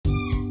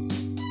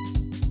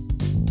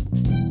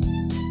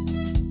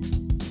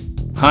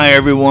Hi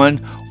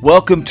everyone,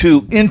 welcome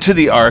to Into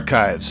the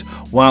Archives.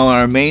 While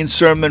our main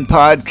sermon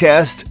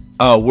podcast,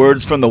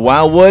 Words from the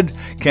Wildwood,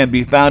 can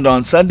be found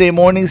on Sunday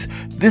mornings,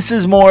 this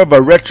is more of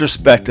a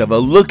retrospective, a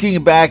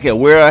looking back at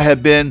where I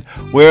have been,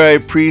 where I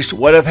preached,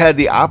 what I've had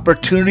the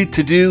opportunity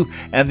to do,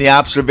 and the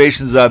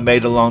observations I've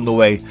made along the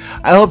way.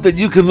 I hope that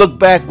you can look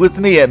back with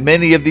me at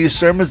many of these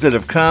sermons that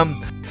have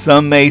come.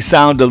 Some may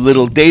sound a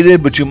little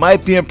dated, but you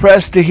might be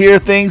impressed to hear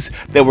things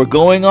that were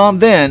going on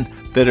then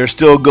that are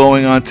still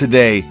going on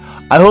today.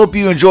 I hope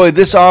you enjoy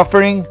this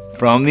offering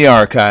from the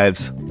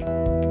archives.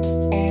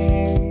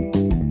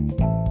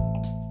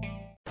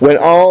 When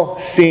all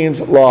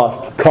seems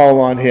lost, call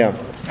on Him.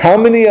 How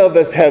many of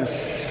us have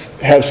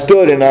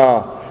stood in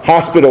a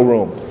hospital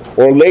room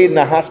or laid in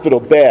a hospital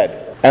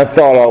bed and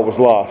thought all was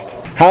lost?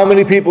 How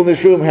many people in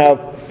this room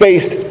have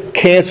faced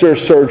cancer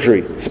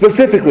surgery?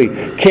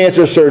 Specifically,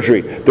 cancer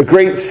surgery, the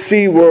great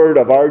C word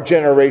of our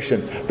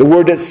generation, the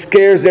word that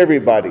scares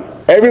everybody.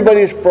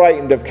 Everybody is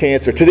frightened of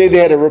cancer. Today they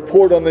had a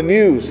report on the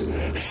news.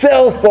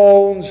 Cell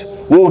phones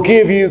will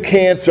give you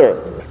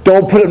cancer.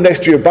 Don't put them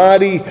next to your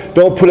body.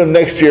 Don't put them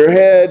next to your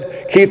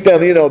head. Keep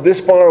them, this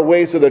far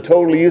away so they're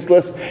totally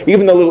useless.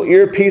 Even the little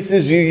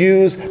earpieces you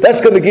use, that's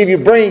going to give you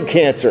brain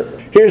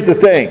cancer. Here's the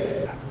thing.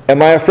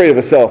 Am I afraid of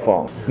a cell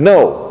phone?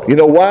 No. You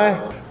know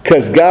why?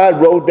 Because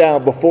God wrote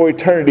down before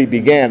eternity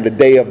began the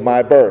day of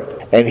my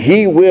birth. And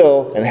He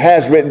will and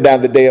has written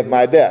down the day of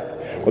my death.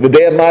 When the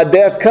day of my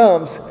death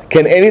comes,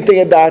 can anything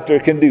a doctor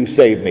can do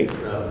save me?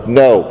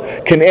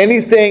 No. Can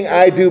anything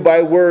I do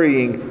by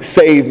worrying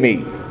save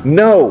me?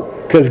 No.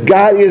 Because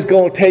God is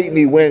going to take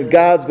me when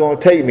God's going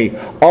to take me.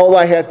 All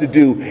I have to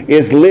do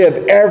is live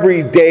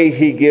every day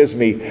He gives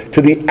me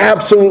to the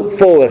absolute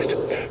fullest,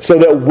 so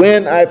that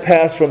when I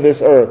pass from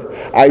this earth,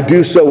 I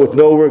do so with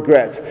no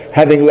regrets,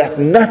 having left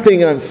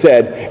nothing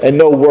unsaid and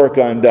no work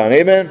undone.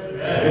 Amen?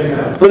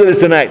 Amen. Look at this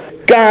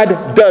tonight.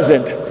 God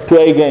doesn't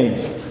play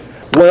games.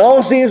 When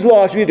all seems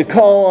lost, you need to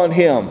call on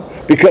Him,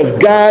 because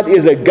God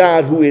is a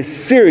God who is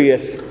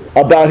serious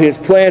about His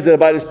plans and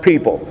about His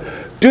people.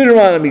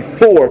 Deuteronomy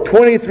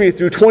 4:23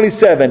 through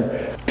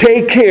 27.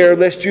 Take care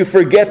lest you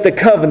forget the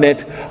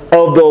covenant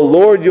of the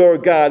Lord your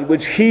God,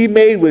 which He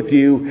made with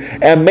you,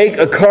 and make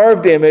a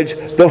carved image,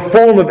 the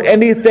form of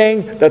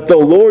anything that the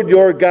Lord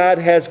your God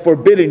has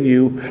forbidden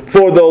you.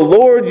 For the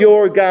Lord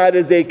your God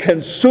is a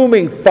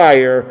consuming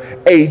fire,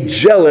 a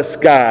jealous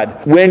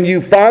God. When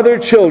you father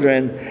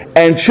children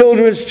and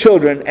children's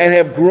children, and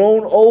have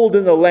grown old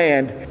in the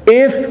land,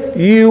 if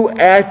you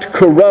act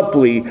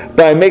corruptly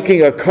by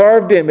making a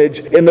carved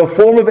image in the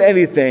form of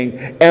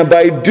anything, and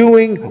by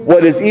doing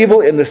what is evil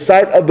in the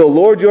sight of the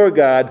Lord your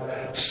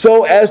God,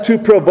 so as to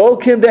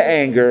provoke Him to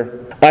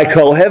anger, I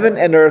call heaven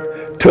and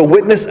earth to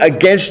witness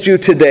against you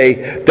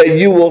today that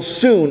you will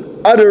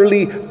soon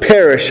utterly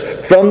perish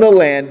from the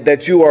land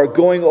that you are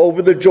going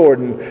over the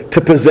Jordan to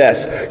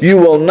possess. You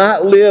will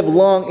not live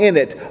long in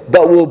it,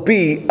 but will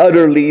be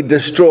utterly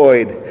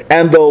destroyed.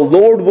 And the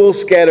Lord will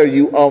scatter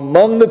you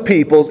among the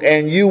peoples,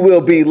 and you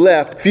will be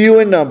left few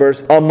in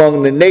numbers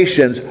among the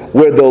nations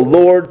where the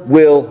Lord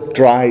will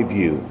drive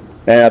you.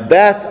 Now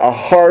that's a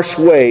harsh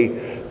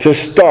way to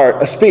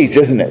start a speech,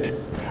 isn't it?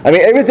 I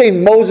mean,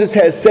 everything Moses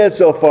has said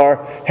so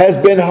far has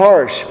been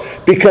harsh,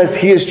 because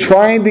he is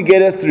trying to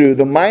get it through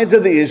the minds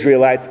of the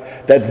Israelites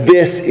that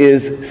this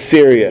is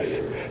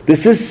serious.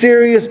 This is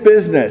serious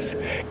business.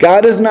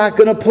 God is not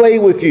going to play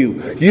with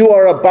you. You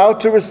are about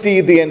to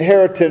receive the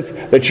inheritance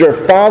that your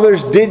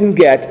fathers didn't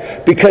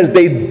get because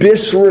they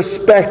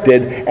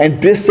disrespected and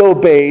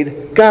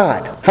disobeyed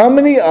God. How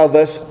many of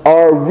us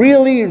are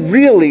really,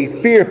 really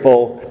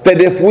fearful that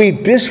if we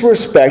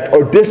disrespect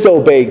or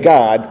disobey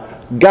God,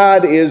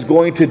 God is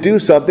going to do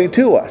something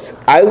to us?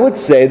 I would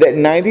say that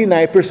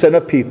 99%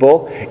 of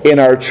people in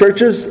our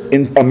churches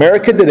in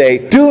America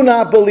today do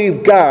not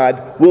believe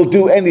God will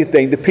do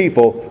anything to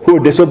people who are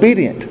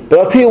disobedient. But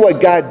I'll tell you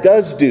what God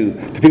does do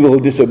to people who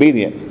are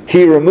disobedient.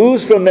 He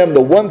removes from them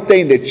the one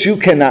thing that you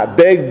cannot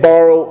beg,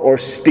 borrow, or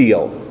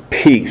steal: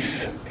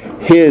 peace.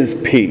 His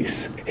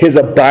peace. His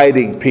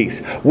abiding peace.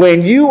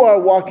 When you are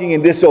walking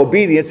in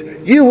disobedience,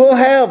 you will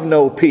have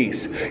no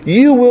peace.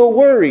 You will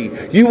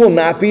worry. You will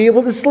not be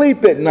able to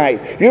sleep at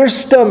night. Your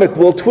stomach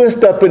will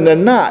twist up into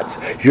knots.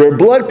 Your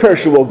blood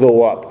pressure will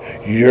go up.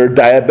 Your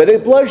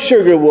diabetic blood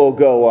sugar will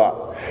go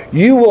up.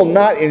 You will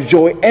not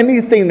enjoy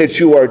anything that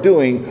you are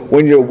doing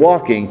when you're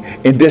walking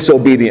in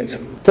disobedience.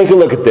 Take a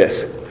look at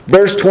this.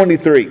 Verse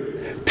 23.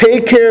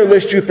 Take care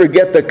lest you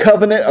forget the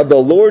covenant of the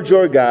Lord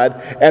your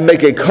God, and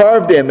make a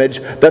carved image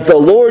that the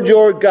Lord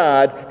your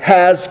God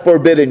has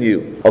forbidden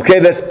you. Okay,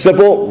 that's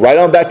simple. Right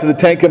on back to the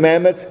Ten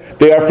Commandments.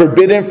 They are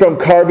forbidden from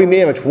carving the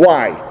image.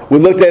 Why? We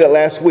looked at it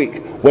last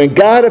week. When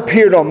God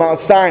appeared on Mount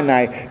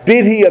Sinai,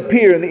 did He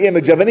appear in the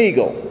image of an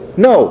eagle?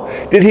 No.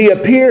 Did He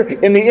appear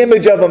in the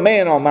image of a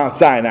man on Mount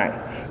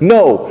Sinai?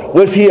 No.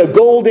 Was He a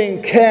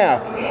golden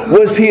calf?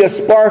 Was He a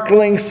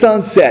sparkling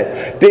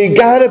sunset? Did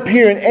God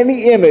appear in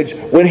any image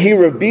when He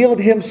revealed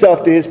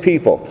Himself to His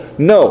people?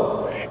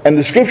 No. And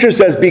the Scripture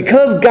says,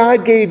 because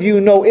God gave you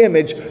no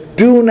image,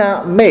 do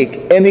not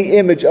make any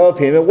image of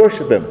him and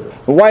worship him.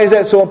 And why is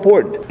that so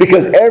important?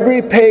 Because every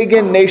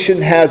pagan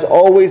nation has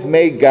always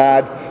made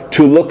God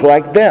to look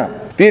like them.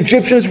 The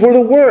Egyptians were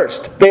the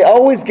worst. They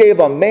always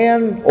gave a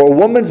man or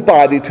woman's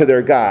body to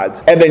their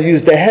gods and then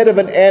used the head of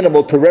an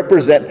animal to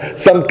represent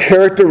some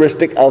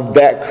characteristic of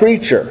that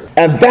creature.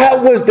 And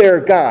that was their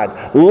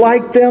God.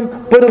 Like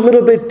them, but a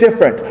little bit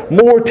different,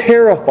 more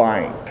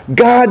terrifying.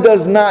 God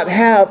does not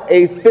have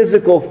a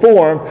physical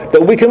form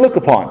that we can look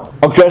upon.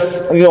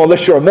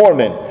 Unless you're a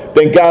Mormon,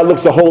 then God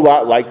looks a whole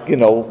lot like,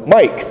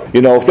 Mike,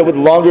 except with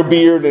a longer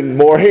beard and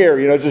more hair,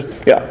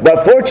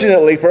 But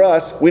fortunately for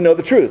us, we know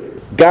the truth.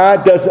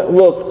 God doesn't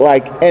look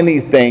like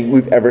anything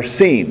we've ever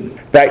seen.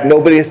 In fact,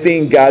 nobody has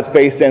seen God's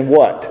face and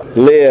what?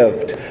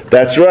 Lived.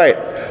 That's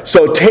right.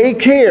 So take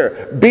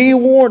care. Be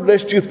warned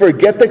lest you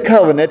forget the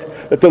covenant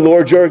that the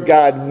Lord your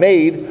God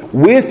made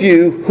with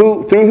you.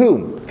 Through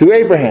whom? Through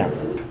Abraham.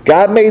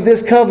 God made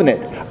this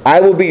covenant. I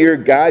will be your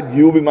God.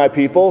 You will be my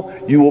people.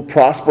 You will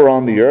prosper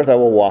on the earth. I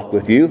will walk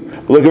with you.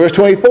 Look at verse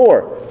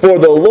 24. For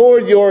the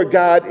Lord your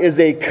God is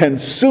a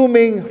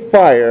consuming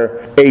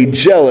fire, a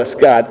jealous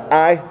God.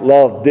 I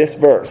love this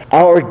verse.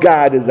 Our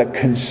God is a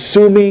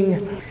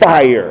consuming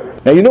fire.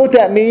 Now you know what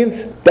that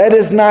means? That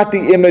is not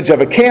the image of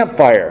a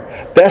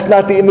campfire. That's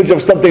not the image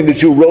of something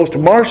that you roast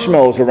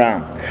marshmallows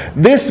around.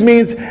 This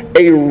means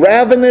a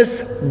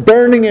ravenous,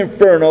 burning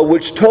inferno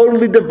which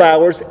totally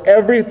devours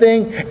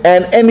everything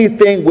and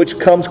anything which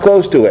comes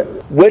close to it.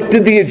 What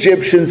did the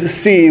Egyptians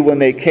see when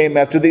they came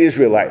after the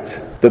Israelites?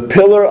 The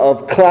pillar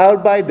of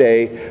cloud by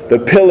day, the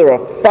pillar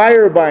of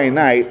fire by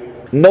night.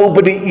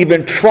 Nobody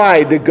even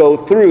tried to go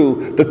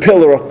through the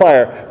pillar of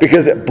fire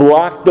because it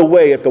blocked the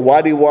way at the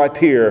Wadi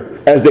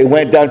Watir as they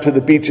went down to the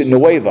beach at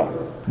Nueva.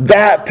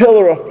 That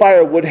pillar of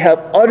fire would have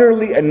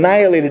utterly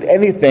annihilated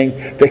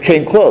anything that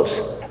came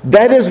close.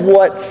 That is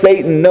what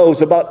Satan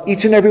knows about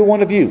each and every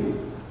one of you.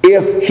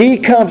 If he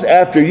comes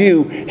after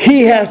you,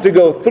 he has to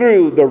go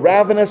through the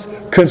ravenous,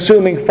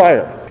 consuming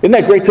fire. Isn't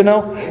that great to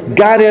know?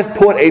 God has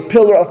put a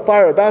pillar of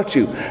fire about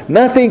you.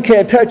 Nothing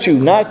can touch you.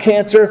 Not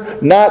cancer,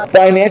 not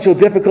financial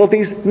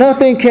difficulties.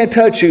 Nothing can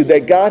touch you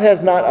that God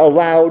has not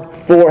allowed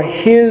for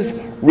his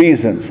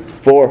reasons,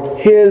 for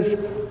his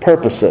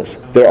purposes.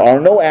 There are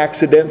no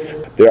accidents.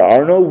 There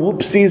are no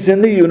whoopsies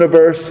in the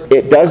universe.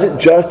 It doesn't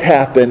just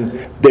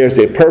happen. There's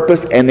a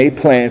purpose and a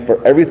plan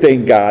for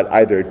everything God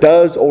either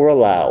does or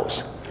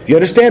allows. You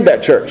understand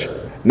that, church?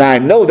 Now I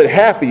know that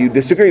half of you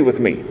disagree with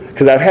me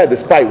because I've had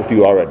this fight with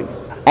you already.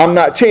 I'm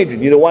not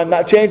changing. You know why I'm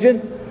not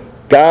changing?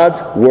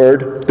 God's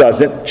word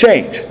doesn't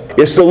change.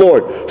 It's the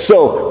Lord.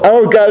 So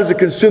our God is a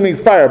consuming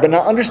fire. But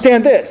now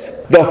understand this.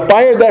 The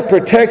fire that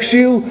protects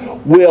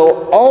you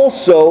will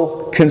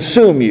also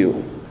consume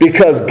you.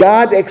 Because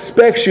God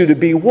expects you to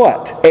be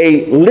what?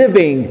 A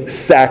living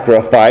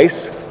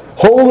sacrifice,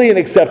 holy and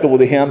acceptable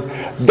to him.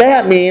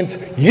 That means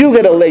you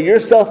got to lay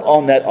yourself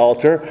on that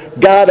altar.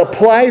 God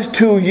applies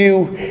to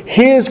you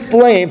his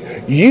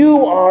flame.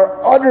 You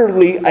are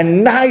utterly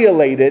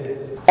annihilated.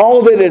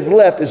 All that is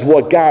left is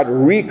what God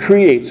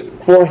recreates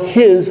for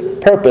his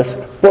purpose,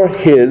 for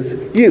his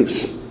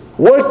use.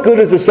 What good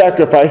is a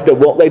sacrifice that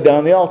won't lay down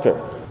on the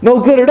altar? No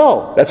good at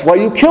all. That's why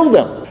you kill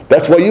them.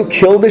 That's why you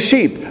kill the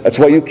sheep. That's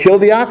why you kill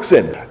the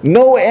oxen.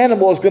 No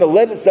animal is going to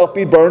let itself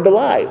be burned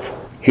alive.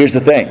 Here's the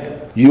thing.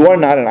 You are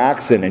not an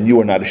oxen and you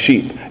are not a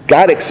sheep.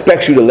 God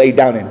expects you to lay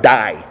down and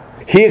die.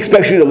 He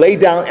expects you to lay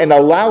down and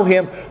allow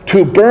him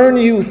to burn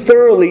you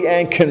thoroughly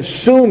and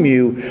consume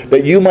you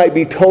that you might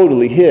be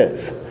totally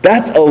his.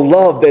 That's a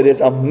love that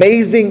is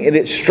amazing in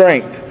its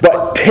strength,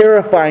 but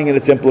terrifying in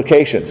its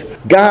implications.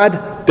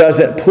 God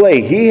doesn't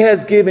play. He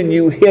has given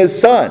you his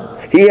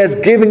Son. He has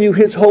given you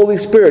his Holy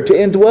Spirit to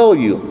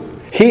indwell you.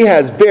 He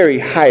has very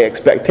high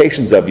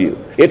expectations of you.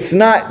 It's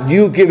not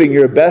you giving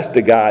your best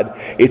to God.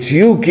 It's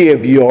you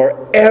give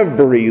your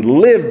every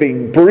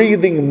living,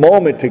 breathing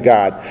moment to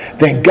God.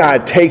 Then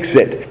God takes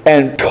it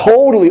and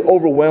totally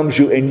overwhelms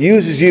you and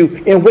uses you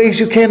in ways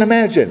you can't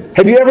imagine.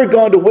 Have you ever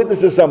gone to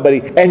witness to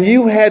somebody and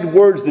you had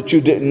words that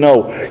you didn't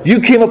know? You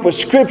came up with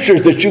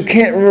scriptures that you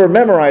can't remember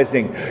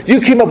memorizing.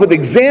 You came up with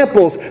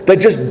examples that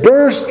just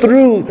burst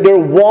through their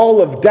wall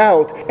of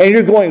doubt and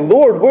you're going,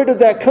 Lord, where did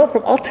that come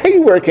from? I'll tell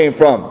you where it came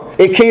from.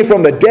 It came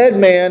from a dead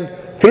man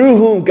through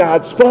whom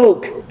God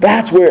spoke.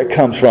 That's where it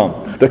comes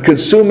from. The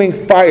consuming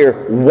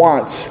fire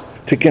wants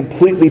to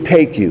completely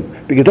take you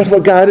because that's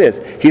what God is.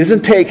 He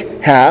doesn't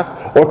take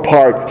half or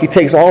part. He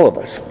takes all of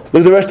us. Look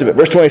at the rest of it.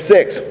 Verse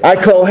 26.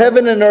 I call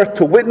heaven and earth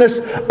to witness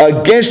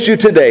against you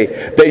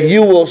today that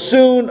you will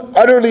soon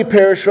utterly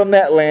perish from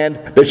that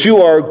land that you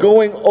are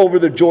going over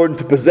the Jordan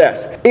to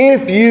possess.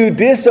 If you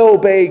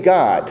disobey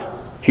God,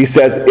 he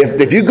says,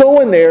 if you go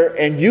in there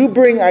and you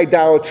bring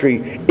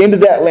idolatry into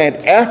that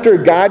land after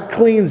God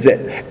cleans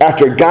it,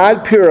 after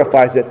God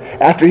purifies it,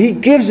 after he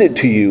gives it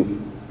to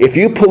you, if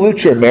you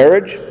pollute your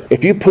marriage,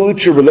 if you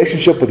pollute your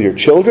relationship with your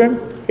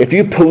children, if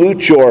you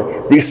pollute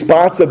your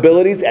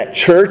responsibilities at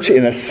church,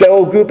 in a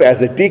cell group,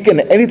 as a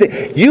deacon,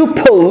 anything, you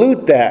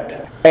pollute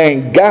that,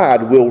 And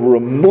God will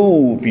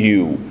remove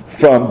you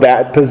from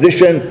that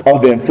position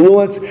of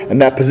influence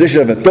and that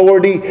position of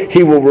authority.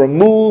 He will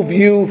remove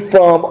you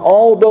from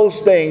all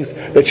those things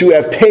that you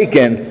have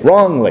taken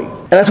wrongly.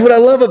 And that's what I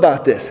love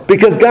about this.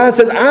 Because God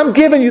says, I'm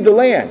giving you the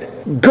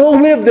land. Go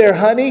live there,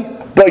 honey.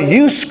 But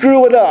you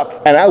screw it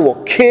up, and I will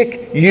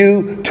kick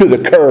you to the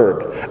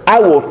curb. I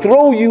will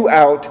throw you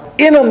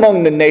out in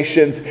among the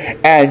nations,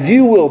 and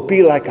you will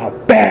be like a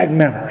bad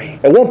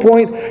memory. At one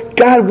point,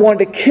 God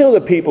wanted to kill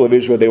the people of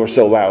Israel. They were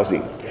so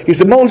lousy. He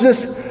said,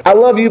 Moses, I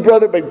love you,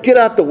 brother, but get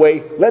out the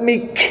way. Let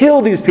me kill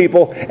these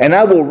people, and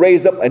I will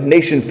raise up a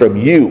nation from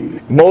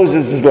you.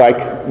 Moses is like,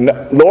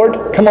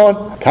 Lord, come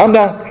on, calm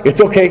down.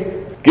 It's okay.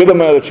 Give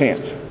them another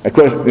chance. Of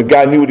course,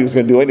 God knew what he was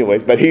going to do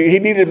anyways, but he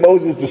needed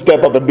Moses to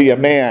step up and be a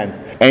man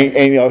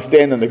and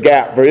stand in the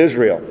gap for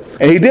Israel.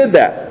 And he did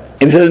that.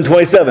 And it says in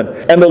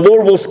 27, and the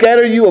Lord will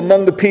scatter you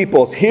among the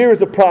peoples. Here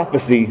is a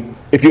prophecy.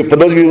 For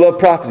those of you who love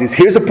prophecies,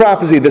 here's a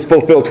prophecy that's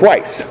fulfilled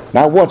twice.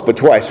 Not once, but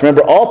twice.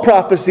 Remember, all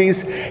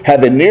prophecies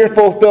have a near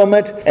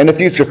fulfillment and a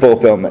future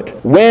fulfillment.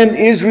 When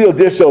Israel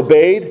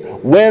disobeyed,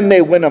 when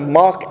they went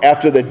amok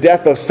after the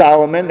death of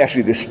Solomon,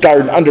 actually they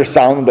started under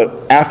Solomon,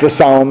 but after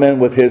Solomon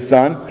with his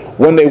son,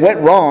 when they went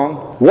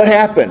wrong, what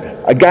happened?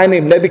 A guy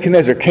named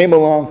Nebuchadnezzar came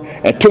along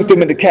and took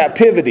them into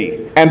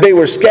captivity. And they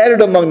were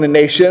scattered among the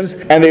nations,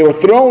 and they were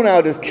thrown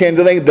out as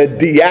kindling, the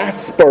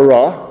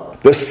diaspora,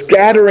 the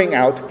scattering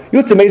out. You know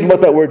what's amazing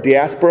about that word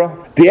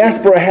diaspora?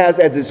 Diaspora has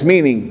as its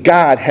meaning,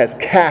 God has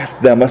cast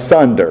them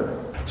asunder.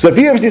 So if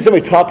you ever see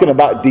somebody talking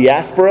about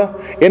diaspora,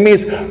 it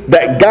means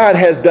that God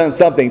has done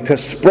something to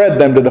spread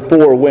them to the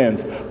four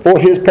winds for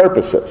his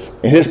purposes.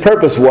 And his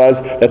purpose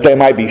was that they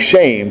might be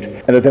shamed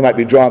and that they might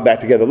be drawn back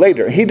together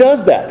later. He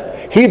does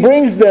that. He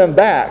brings them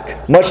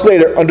back much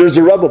later under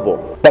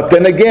Zerubbabel. But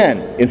then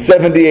again, in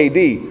 70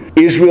 A.D.,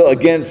 Israel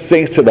again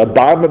sinks to the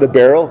bottom of the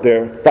barrel.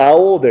 They're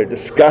foul, they're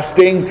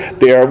disgusting,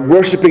 they're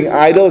worshiping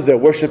idols, they're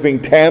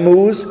worshiping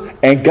Tammuz.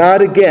 And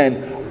God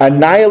again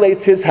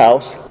annihilates his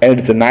house, and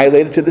it's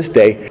annihilated to this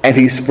day, and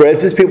he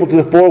spreads his people to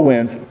the four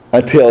winds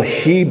until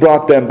he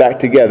brought them back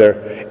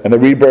together in the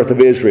rebirth of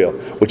Israel,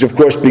 which of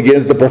course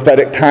begins the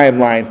prophetic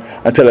timeline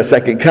until the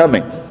second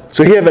coming.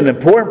 So you have an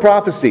important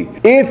prophecy.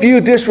 If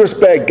you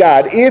disrespect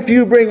God, if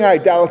you bring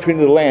idolatry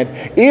into the land,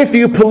 if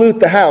you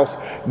pollute the house,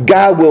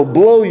 God will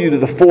blow you to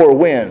the four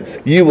winds.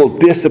 You will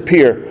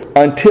disappear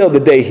until the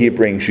day he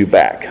brings you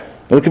back.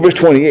 Look at verse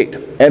 28.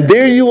 And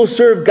there you will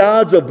serve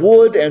gods of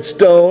wood and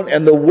stone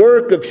and the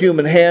work of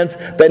human hands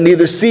that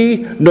neither see,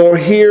 nor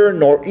hear,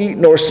 nor eat,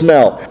 nor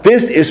smell.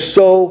 This is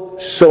so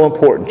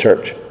important,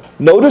 church.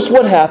 Notice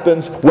what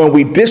happens when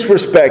we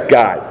disrespect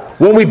God.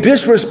 When we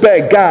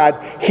disrespect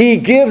God, he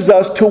gives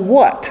us to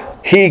what?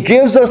 He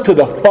gives us to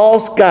the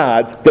false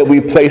gods that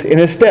we place in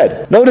his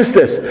stead. Notice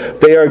this.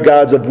 They are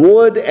gods of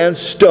wood and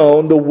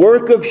stone, the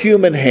work of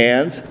human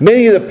hands.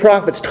 Many of the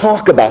prophets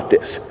talk about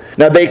this.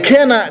 Now they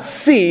cannot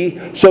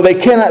see, so they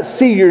cannot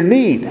see your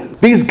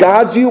need. These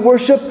gods you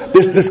worship,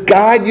 this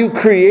God you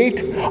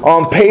create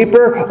on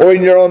paper or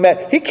in your own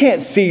mind, he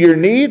can't see your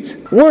needs.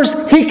 Worse,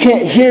 he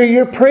can't hear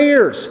your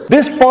prayers.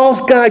 This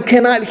false God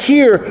cannot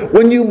hear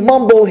when you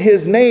mumble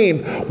his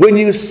name, when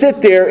you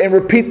sit there and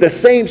repeat the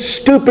same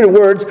stupid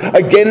words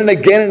again and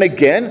again and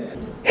again.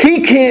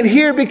 He can't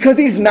hear because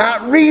he's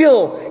not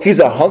real. He's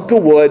a hunk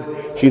of wood.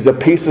 He's a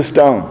piece of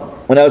stone.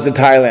 When I was in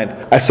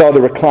Thailand, I saw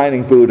the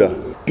reclining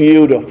Buddha.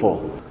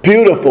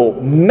 Beautiful,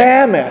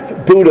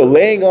 mammoth Buddha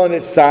laying on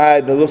its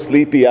side, the little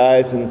sleepy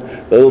eyes and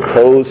the little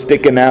toes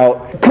sticking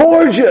out.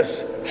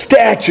 Gorgeous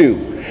statue.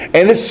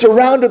 And it's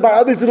surrounded by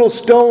all these little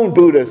stone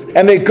Buddhas.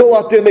 And they go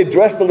out there and they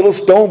dress the little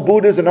stone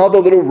Buddhas in all the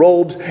little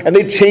robes. And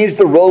they change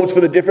the robes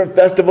for the different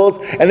festivals.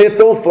 And they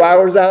throw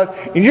flowers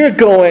out. And you're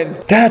going,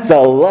 that's a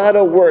lot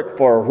of work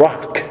for a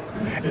rock.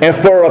 And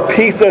for a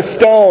piece of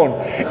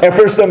stone. And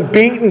for some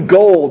beaten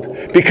gold.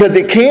 Because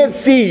it can't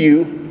see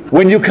you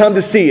when you come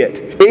to see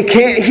it. It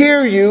can't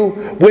hear you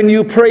when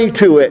you pray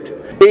to it.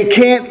 It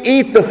can't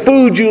eat the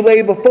food you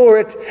lay before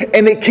it.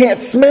 And it can't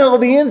smell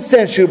the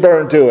incense you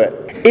burn to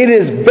it. It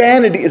is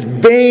vanity. It's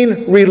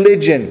vain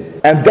religion.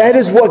 And that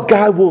is what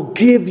God will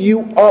give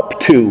you up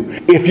to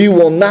if you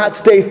will not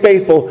stay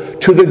faithful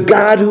to the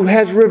God who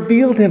has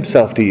revealed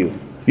himself to you.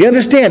 You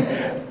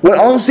understand? When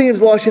all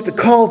seems lost, you have to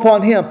call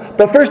upon him.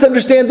 But first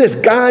understand this.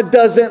 God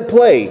doesn't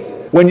play.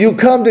 When you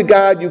come to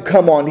God, you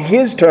come on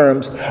his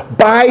terms,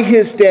 by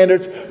his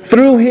standards,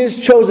 through his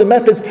chosen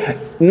methods.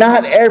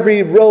 Not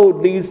every road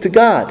leads to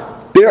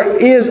God. There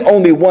is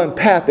only one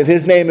path, and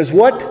his name is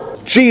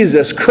what?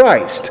 Jesus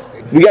Christ.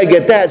 We got to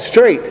get that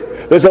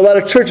straight. There's a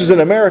lot of churches in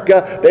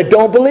America that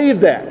don't believe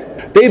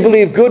that. They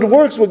believe good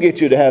works will get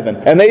you to heaven.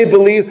 And they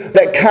believe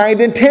that kind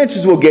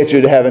intentions will get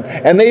you to heaven.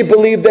 And they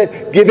believe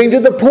that giving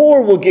to the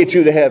poor will get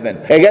you to heaven.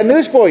 I got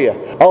news for you.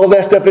 All of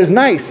that stuff is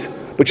nice.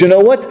 But you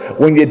know what?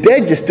 When you're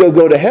dead, you still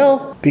go to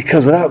hell.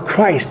 Because without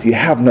Christ, you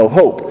have no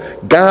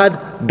hope.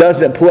 God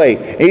doesn't play.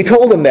 And he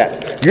told him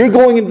that. You're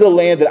going into the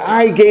land that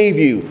I gave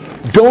you.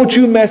 Don't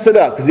you mess it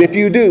up. Because if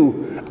you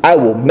do, I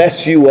will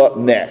mess you up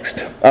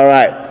next. All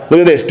right. Look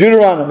at this.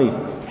 Deuteronomy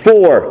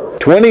 4.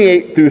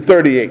 28 through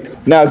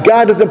 38. Now,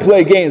 God doesn't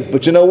play games,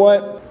 but you know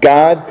what?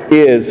 God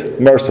is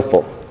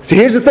merciful. See,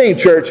 here's the thing,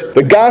 church.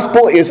 The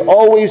gospel is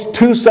always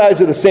two sides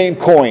of the same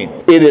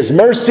coin. It is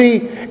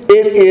mercy.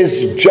 It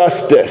is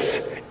justice.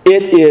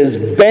 It is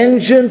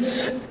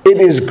vengeance. It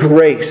is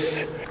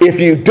grace. If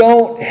you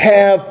don't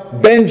have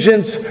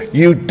vengeance,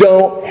 you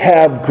don't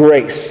have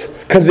grace.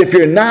 Because if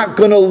you're not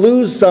going to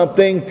lose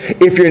something,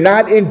 if you're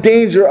not in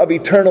danger of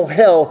eternal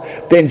hell,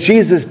 then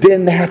Jesus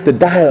didn't have to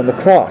die on the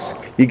cross.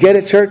 You get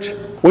it, church?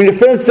 When your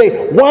friends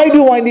say, why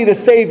do I need a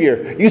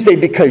Savior? You say,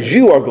 because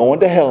you are going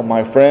to hell,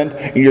 my friend.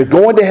 And you're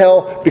going to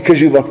hell because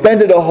you've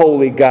offended a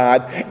holy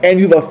God. And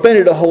you've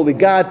offended a holy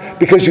God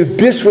because you've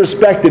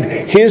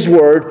disrespected His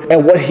Word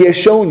and what He has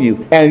shown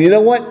you. And you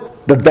know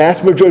what? The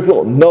vast majority of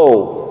people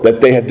know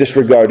that they have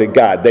disregarded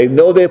God. They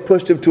know they've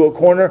pushed Him to a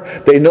corner.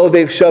 They know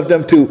they've shoved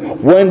Him to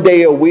 1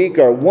 day a week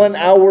or 1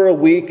 hour a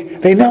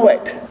week. They know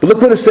it. But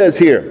look what it says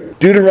here.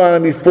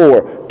 Deuteronomy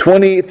 4,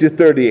 28 through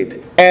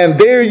 38. And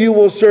there you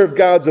will serve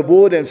gods of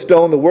wood and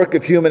stone, the work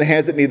of human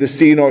hands that neither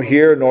see nor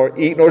hear nor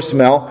eat nor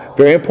smell.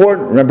 Very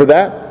important. Remember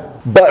that?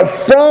 But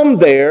from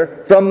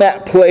there, from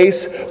that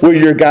place where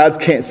your gods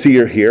can't see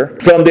or hear,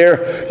 from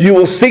there you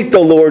will seek the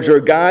Lord your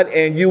God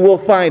and you will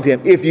find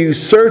Him if you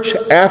search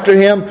after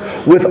Him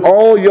with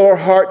all your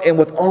heart and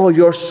with all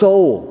your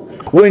soul.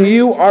 When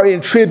you are in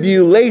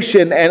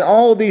tribulation and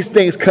all these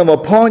things come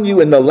upon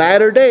you in the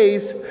latter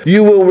days,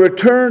 you will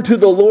return to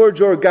the Lord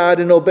your God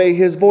and obey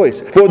His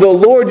voice. For the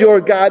Lord your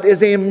God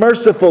is a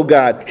merciful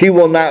God. He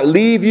will not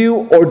leave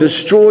you or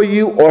destroy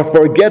you or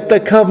forget the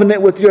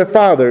covenant with your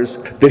fathers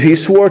that He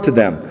swore to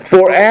them.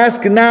 For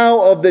ask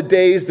now of the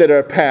days that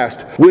are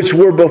past, which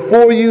were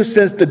before you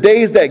since the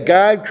days that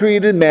God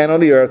created man on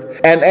the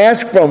earth, and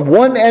ask from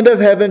one end of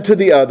heaven to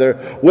the other,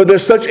 whether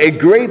such a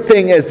great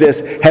thing as this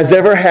has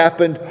ever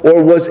happened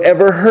or was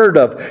ever heard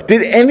of.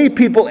 Did any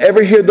people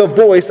ever hear the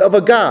voice of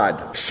a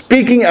God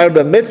speaking out of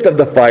the midst of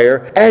the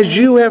fire as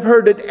you have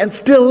heard it and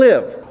still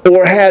live?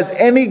 Or has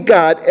any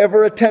God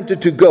ever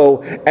attempted to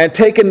go and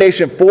take a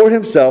nation for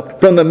himself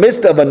from the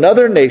midst of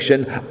another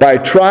nation by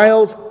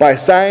trials, by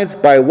signs,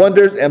 by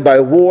wonders, and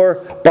by war,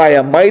 by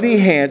a mighty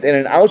hand and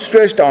an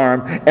outstretched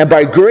arm, and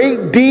by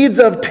great deeds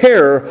of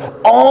terror,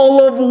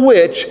 all of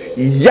which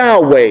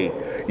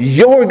Yahweh,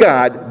 your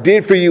God,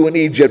 did for you in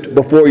Egypt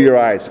before your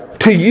eyes?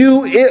 To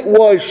you it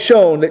was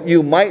shown that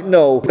you might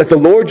know that the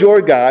Lord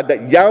your God,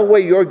 that Yahweh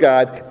your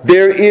God,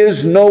 there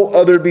is no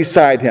other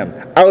beside Him.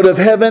 Out of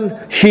heaven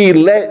He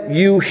let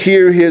you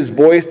hear His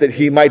voice that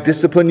He might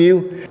discipline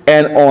you.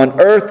 And on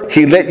earth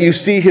He let you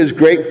see His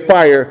great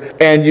fire,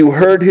 and you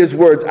heard His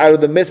words out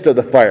of the midst of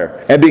the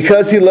fire. And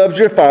because He loved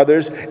your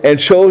fathers and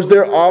chose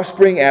their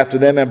offspring after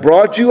them, and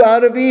brought you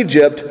out of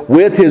Egypt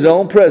with His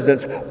own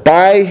presence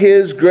by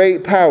His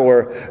great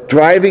power,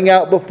 driving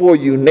out before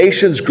you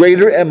nations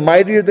greater and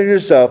mightier than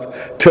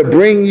yourself, to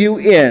bring you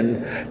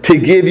in, to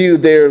give you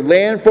their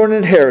land for an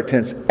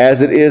inheritance,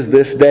 as it is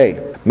this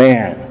day.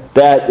 Man,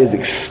 that is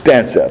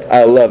extensive.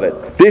 I love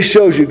it. This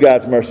shows you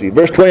God's mercy.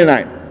 Verse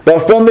 29.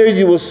 But from there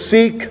you will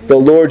seek the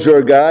Lord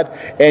your God,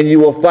 and you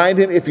will find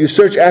Him if you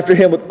search after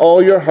Him with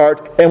all your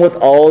heart and with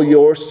all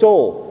your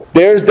soul.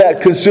 There's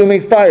that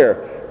consuming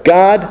fire.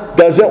 God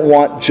doesn't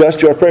want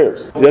just your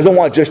prayers. He doesn't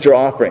want just your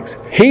offerings.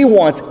 He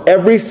wants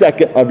every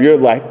second of your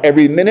life,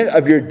 every minute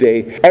of your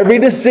day, every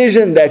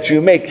decision that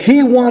you make.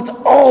 He wants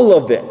all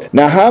of it.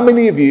 Now, how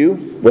many of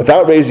you,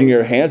 without raising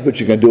your hands, but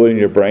you can do it in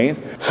your brain,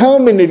 how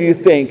many of you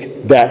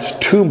think that's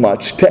too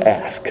much to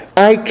ask?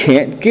 I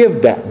can't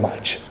give that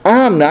much.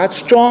 I'm not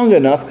strong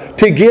enough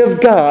to give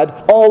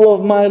God all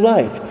of my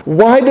life.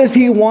 Why does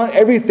He want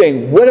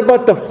everything? What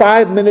about the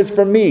 5 minutes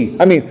for me?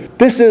 I mean,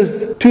 this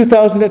is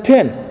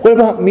 2010. What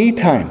about me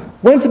time?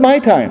 When's my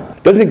time?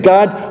 Doesn't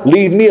God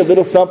leave me a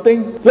little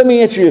something? Let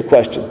me answer your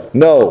question.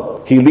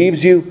 No, He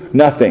leaves you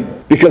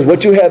nothing. Because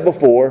what you had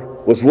before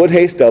was wood,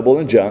 hay, stubble,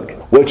 and junk.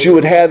 What you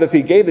would have if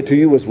He gave it to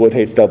you was wood,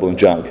 hay, stubble, and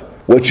junk.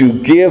 What you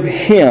give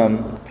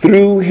Him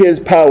through His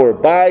power,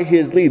 by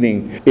His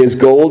leading, is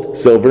gold,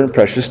 silver, and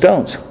precious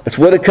stones. That's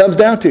what it comes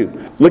down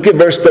to. Look at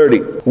verse 30.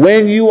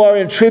 When you are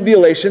in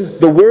tribulation,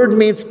 the word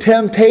means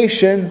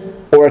temptation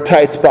or a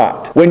tight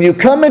spot. When you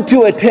come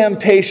into a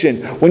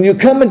temptation, when you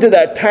come into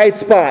that tight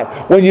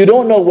spot, when you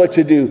don't know what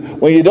to do,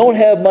 when you don't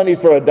have money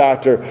for a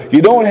doctor,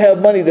 you don't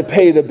have money to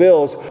pay the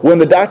bills, when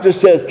the doctor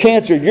says,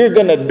 cancer, you're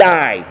going to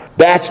die.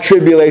 That's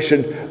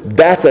tribulation.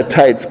 That's a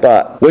tight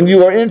spot. When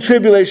you are in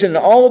tribulation and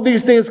all of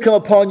these things come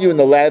upon you in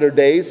the latter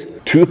days,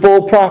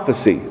 twofold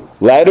prophecy.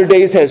 Latter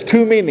days has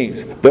two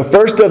meanings. The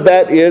first of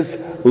that is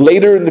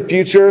later in the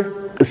future.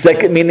 The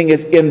second meaning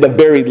is in the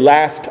very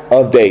last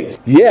of days.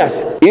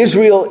 Yes,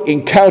 Israel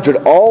encountered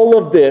all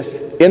of this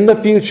in the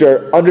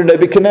future under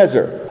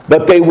Nebuchadnezzar.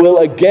 But they will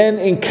again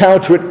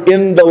encounter it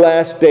in the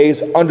last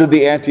days under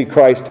the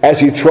Antichrist as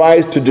he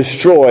tries to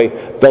destroy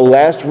the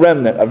last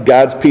remnant of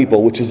God's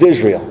people, which is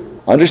Israel.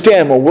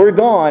 Understand, when we're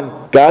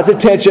gone, God's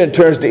attention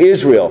turns to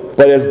Israel.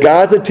 But as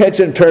God's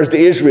attention turns to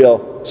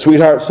Israel,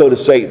 sweetheart, so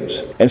does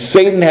Satan's. And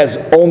Satan has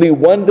only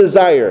one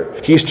desire.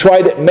 He's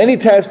tried it many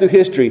times through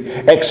history.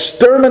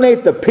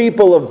 Exterminate the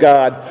people of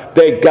God,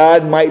 that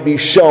God might be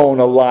shown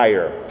a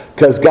liar.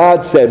 Because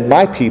God said,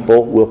 my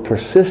people will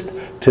persist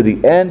to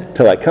the end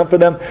till I come for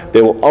them.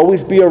 There will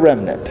always be a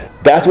remnant.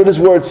 That's what His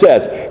Word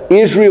says.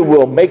 Israel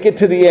will make it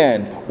to the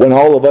end when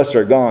all of us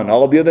are gone.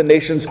 All of the other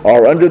nations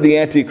are under the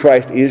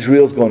Antichrist.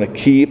 Israel's going to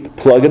keep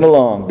plugging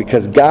along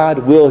because God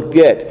will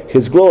get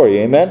His glory.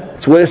 Amen?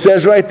 That's what it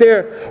says right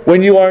there.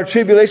 When you are in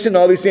tribulation,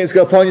 all these things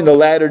come upon you in the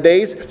latter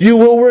days, you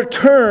will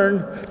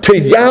return to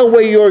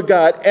Yahweh your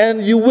God,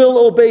 and you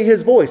will obey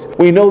His voice.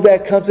 We know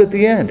that comes at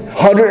the end.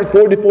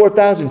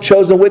 144,000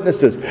 chosen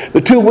witnesses.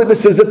 The 2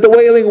 witnesses at the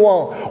Wailing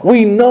Wall.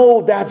 We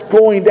know that's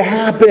going to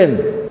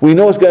happen. We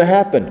know it's going to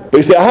happen. But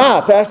you say,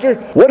 aha, Pastor,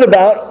 what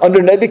about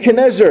under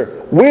Nebuchadnezzar?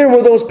 Where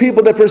were those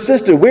people that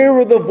persisted? Where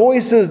were the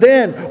voices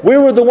then? Where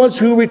were the ones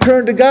who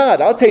returned to God?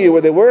 I'll tell you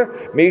where they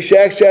were.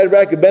 Meshach,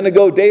 Shadrach,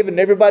 Abednego, David, and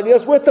everybody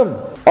else with them.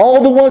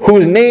 All the ones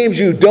whose names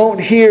you don't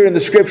hear in the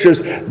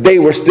Scriptures, they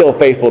were still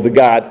faithful to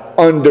God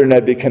under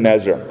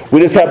Nebuchadnezzar. We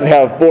just happen to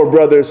have 4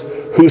 brothers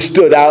who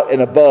stood out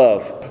and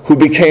above, who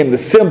became the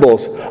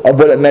symbols of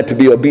what it meant to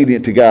be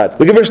obedient to God.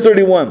 Look at verse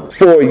 31.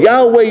 For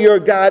Yahweh your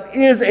God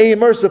is a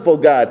merciful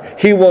God.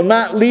 He will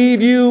not leave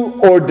you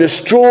or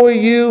destroy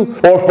you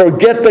or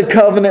forget the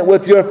covenant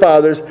with your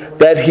fathers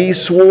that He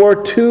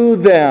swore to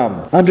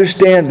them.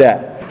 Understand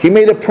that. He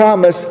made a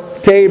promise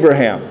to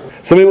Abraham.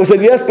 Some people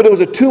said, yes, but it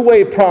was a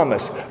 2-way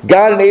promise.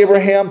 God and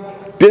Abraham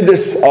did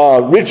this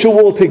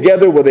ritual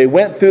together where they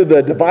went through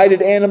the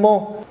divided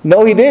animal.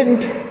 No, He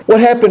didn't. What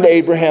happened to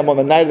Abraham on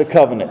the night of the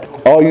covenant?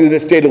 All you that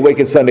stayed awake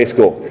in Sunday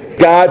school.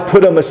 God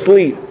put him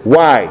asleep.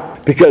 Why?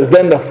 Because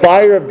then the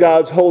fire of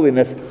God's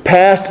holiness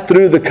passed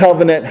through the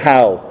covenant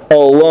how?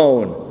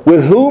 Alone.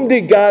 With whom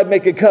did God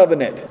make a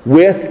covenant?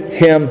 With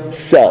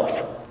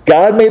Himself.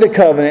 God made a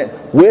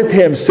covenant with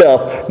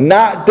Himself,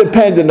 not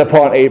dependent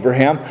upon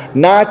Abraham,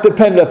 not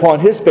dependent upon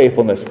his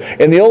faithfulness.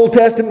 In the Old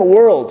Testament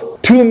world,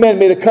 2 men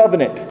made a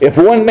covenant. If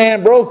one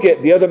man broke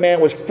it, the other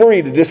man was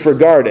free to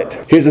disregard it.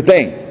 Here's the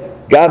thing.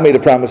 God made a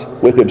promise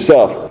with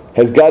Himself.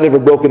 Has God ever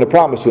broken a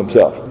promise to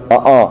Himself?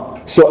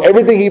 So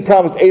everything He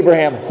promised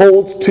Abraham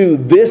holds to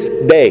this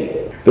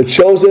day. The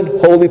chosen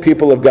holy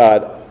people of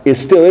God is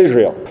still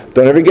Israel.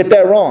 Don't ever get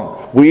that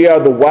wrong. We are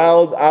the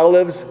wild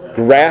olives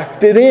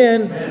grafted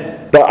in.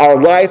 But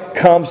our life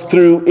comes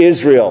through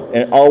Israel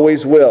and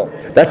always will.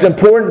 That's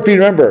important for you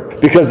to remember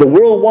because the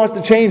world wants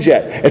to change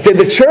that and say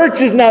the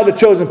church is now the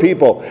chosen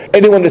people.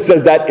 Anyone that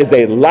says that is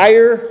a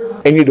liar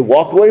and you need to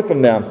walk away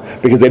from them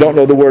because they don't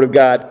know the Word of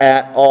God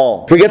at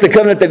all. Forget the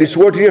covenant that He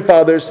swore to your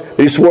fathers, that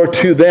He swore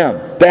to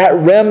them. That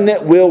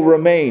remnant will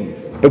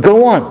remain. But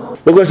go on.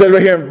 Look what it says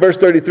right here in verse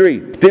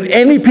 33. Did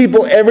any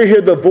people ever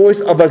hear the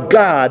voice of a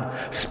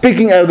God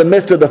speaking out of the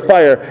midst of the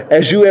fire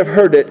as you have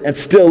heard it and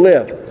still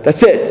live?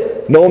 That's it.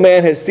 No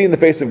man has seen the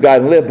face of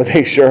God and lived, but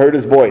they sure heard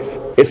His voice.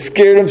 It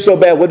scared them so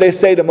bad. What did they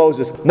say to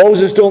Moses?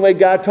 Moses, don't let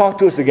God talk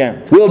to us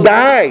again. We'll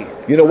die.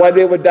 You know why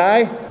they would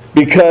die?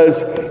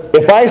 Because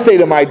if I say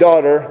to my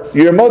daughter,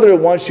 your mother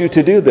wants you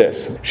to do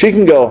this, she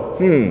can go,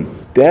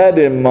 Dad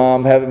and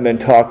Mom haven't been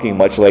talking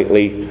much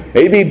lately.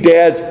 Maybe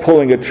Dad's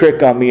pulling a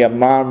trick on me and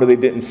Mom really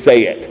didn't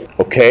say it.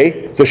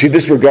 Okay? So she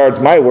disregards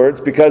my words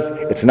because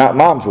it's not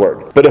Mom's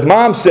word. But if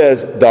Mom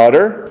says,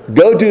 daughter,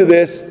 go do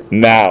this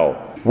now,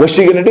 what's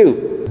she going to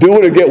do? Do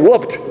it or get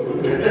whooped.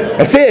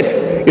 That's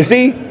it. You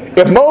see,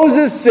 if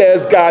Moses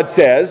says God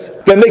says,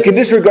 then they can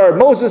disregard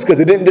Moses because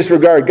they didn't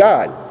disregard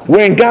God.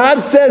 When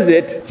God says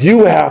it,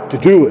 you have to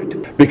do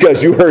it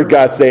because you heard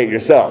God say it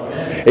yourself.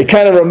 It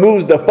kind of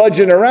removes the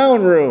fudging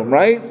around room,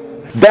 right?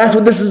 That's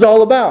what this is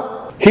all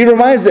about. He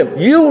reminds them,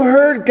 you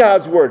heard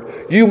God's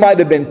word. You might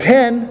have been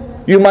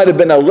 10, you might have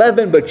been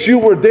 11, but you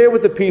were there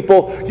with the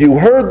people. You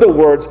heard the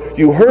words.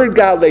 You heard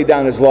God lay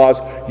down His laws.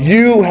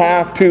 You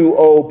have to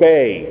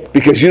obey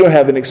because you don't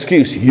have an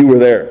excuse. You were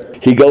there.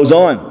 He goes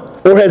on.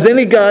 Or has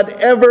any God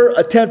ever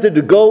attempted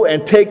to go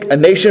and take a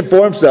nation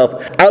for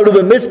himself out of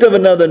the midst of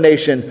another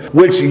nation,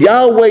 which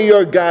Yahweh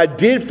your God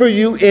did for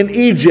you in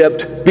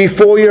Egypt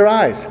before your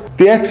eyes?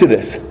 The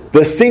Exodus,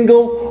 the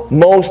single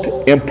most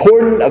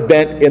important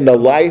event in the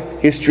life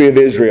history of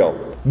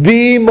Israel.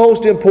 The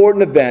most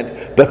important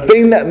event, the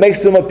thing that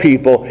makes them a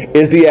people,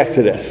 is the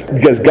Exodus.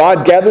 Because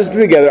God gathers them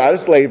together out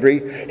of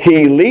slavery.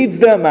 He leads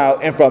them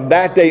out, and from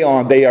that day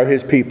on, they are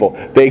His people.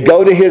 They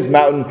go to His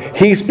mountain.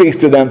 He speaks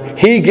to them.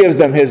 He gives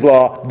them His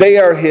law. They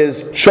are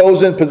His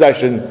chosen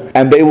possession,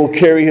 and they will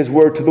carry His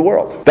word to the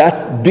world.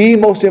 That's the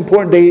most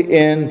important day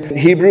in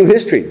Hebrew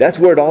history. That's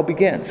where it all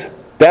begins.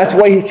 That's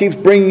why He keeps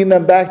bringing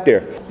them back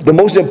there. The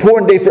most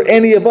important day for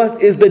any of us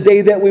is the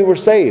day that we were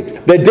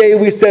saved. The day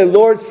we said,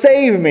 Lord,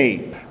 save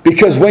me.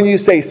 Because when you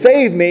say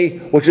save me,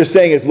 what you're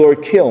saying is,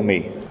 Lord, kill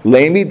me.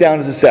 Lay me down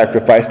as a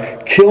sacrifice.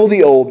 Kill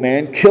the old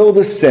man. Kill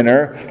the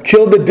sinner.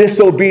 Kill the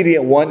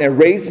disobedient one. And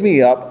raise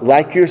me up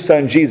like your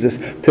Son Jesus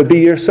to be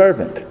your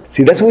servant.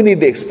 See, that's what we need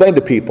to explain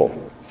to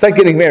people. It's like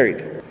getting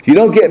married. You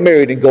don't get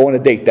married and go on a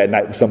date that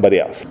night with somebody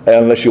else,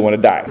 unless you want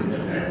to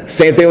die.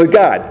 Same thing with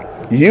God.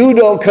 You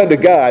don't come to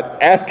God,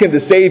 ask Him to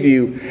save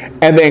you,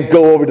 and then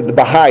go over to the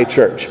Baha'i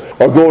church,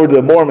 or go over to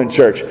the Mormon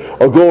church,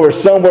 or go over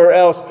somewhere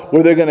else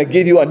where they're going to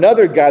give you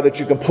another God that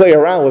you can play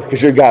around with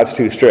because your God's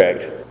too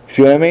strict.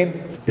 See what I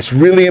mean? It's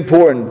really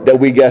important that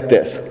we get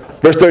this.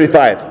 Verse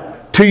 35.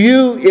 To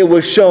you it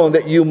was shown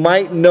that you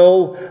might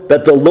know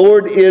that the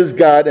Lord is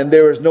God and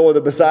there is no other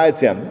besides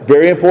Him.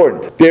 Very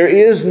important. There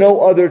is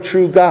no other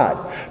true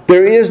God.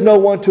 There is no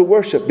one to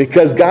worship,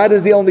 because God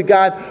is the only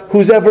God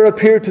who's ever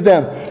appeared to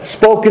them,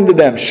 spoken to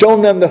them,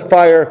 shown them the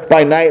fire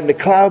by night and the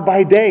cloud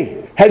by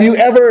day. Have you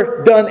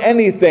ever done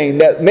anything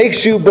that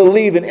makes you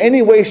believe in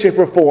any way, shape,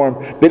 or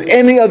form that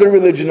any other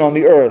religion on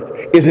the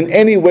earth is in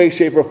any way,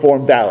 shape, or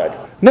form valid?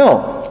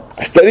 No.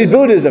 I studied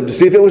Buddhism to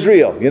see if it was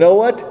real. You know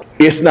what?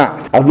 It's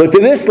not. I've looked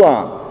at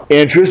Islam.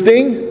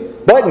 Interesting,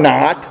 but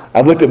not.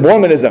 I've looked at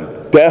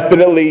Mormonism.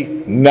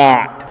 Definitely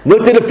not.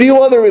 Looked at a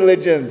few other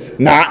religions.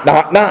 Not.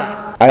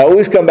 I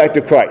always come back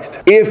to Christ.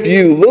 If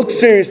you look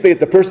seriously at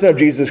the person of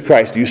Jesus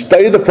Christ, you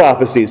study the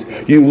prophecies,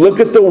 you look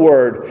at the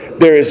Word,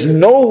 there is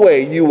no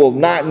way you will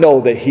not know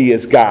that He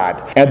is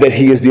God, and that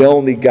He is the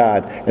only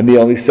God and the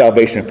only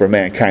salvation for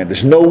mankind.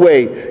 There's no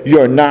way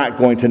you're not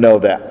going to know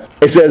that.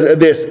 It says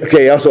this,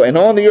 also, and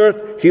on the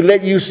earth He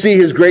let you see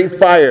His great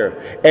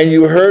fire, and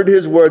you heard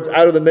His words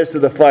out of the midst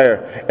of the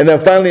fire. And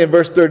then finally in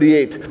verse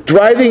 38,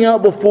 driving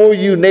out before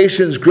you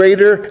nations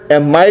greater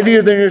and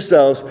mightier than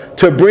yourselves,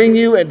 to bring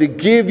you and to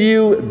give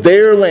you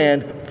their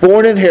land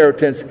for an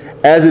inheritance,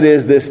 as it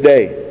is this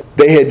day.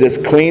 They had this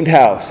cleaned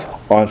house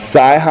on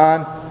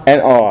Sihon and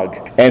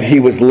Og, and He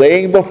was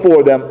laying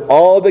before them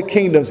all the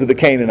kingdoms of the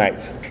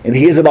Canaanites, and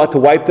He is about to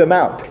wipe them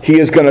out. He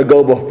is going to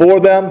go before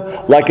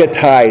them like a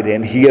tide,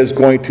 and He is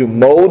going to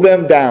mow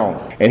them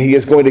down, and He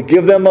is going to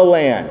give them a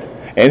land.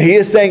 And He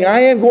is saying, I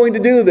am going to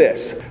do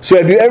this. So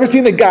have you ever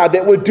seen a God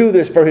that would do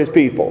this for His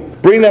people?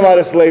 Bring them out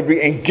of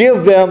slavery and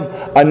give them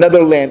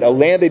another land. A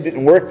land they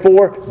didn't work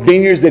for,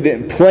 vineyards they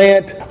didn't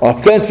plant,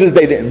 fences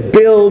they didn't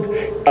build,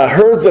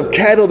 herds of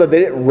cattle that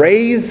they didn't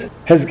raise.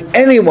 Has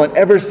anyone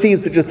ever seen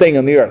such a thing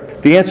on the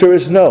earth? The answer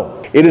is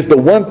no. It is the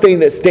one thing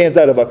that stands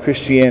out about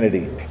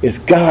Christianity, is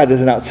God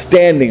is an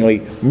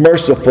outstandingly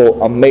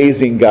merciful,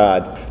 amazing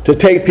God. To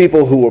take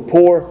people who were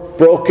poor,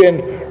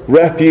 broken,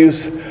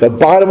 refuse, the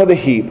bottom of the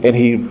heap, and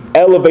He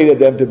elevated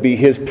them to be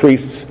His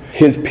priests,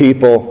 His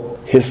people,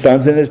 His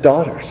sons and His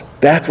daughters.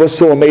 That's what's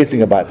so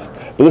amazing about it.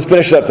 But let's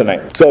finish it up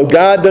tonight. So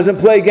God doesn't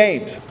play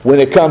games when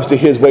it comes to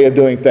His way of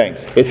doing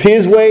things. It's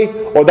His way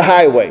or the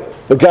highway.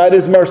 But God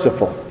is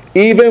merciful.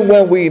 Even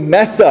when we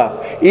mess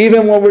up,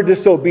 even when we're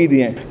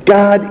disobedient,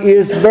 God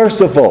is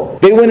merciful.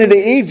 They went into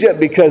Egypt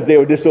because they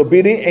were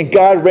disobedient, and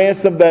God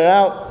ransomed them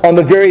out on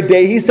the very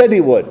day He said He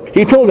would.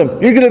 He told them,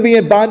 you're going to be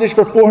in bondage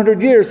for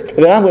 400 years, and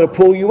then I'm going to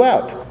pull you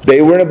out.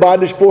 They were in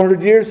bondage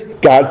 400 years.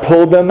 God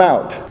pulled them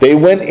out. They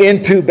went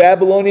into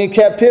Babylonian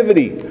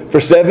captivity for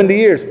 70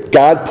 years.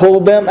 God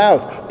pulled them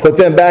out, put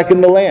them back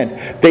in the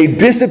land. They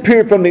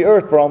disappeared from the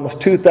earth for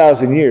almost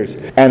 2,000 years.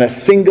 And a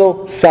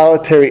single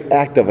solitary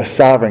act of a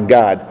sovereign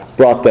God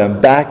brought them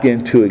back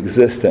into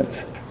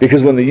existence.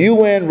 Because when the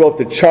UN wrote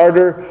the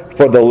charter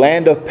for the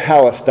land of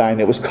Palestine,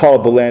 it was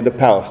called the land of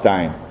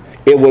Palestine.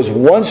 It was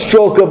one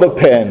stroke of a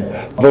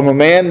pen from a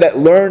man that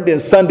learned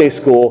in Sunday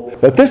school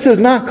that this is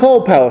not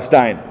called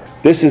Palestine.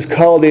 This is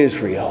called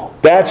Israel.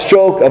 That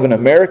stroke of an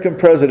American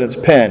president's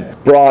pen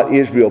brought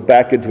Israel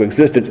back into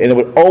existence. And it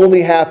would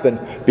only happen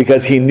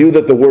because he knew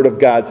that the Word of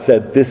God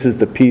said, this is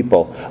the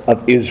people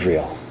of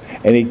Israel.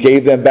 And He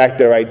gave them back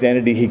their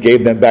identity. He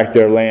gave them back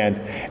their land.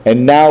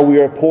 And now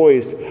we are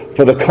poised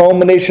for the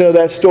culmination of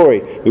that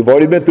story. We've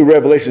already been through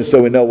Revelation,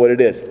 so we know what it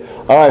is.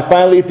 All right,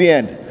 finally at the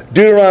end.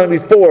 Deuteronomy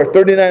 4,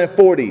 39 and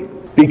 40.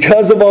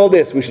 Because of all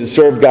this, we should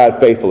serve God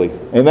faithfully.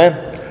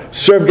 Amen?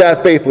 Serve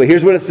God faithfully.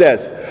 Here's what it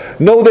says.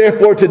 Know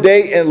therefore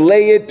today and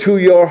lay it to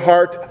your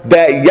heart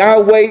that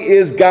Yahweh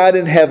is God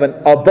in heaven,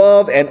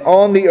 above and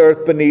on the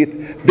earth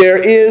beneath. There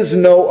is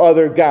no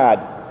other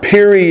God.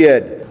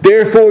 Period.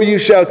 Therefore you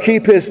shall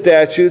keep His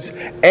statutes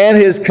and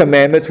His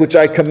commandments, which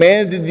I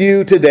commanded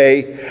you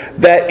today,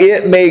 that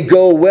it may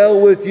go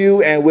well with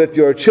you and with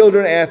your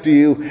children after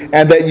you,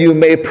 and that you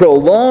may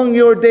prolong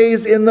your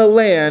days in the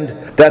land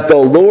that the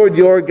Lord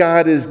your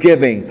God is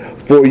giving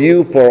for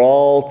you for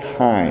all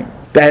time.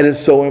 That is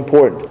so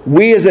important.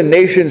 We as a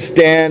nation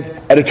stand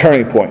at a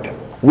turning point.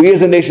 We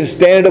as a nation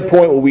stand at a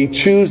point where we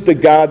choose the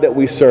God that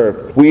we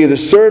serve. We either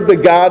serve the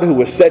God who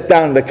was set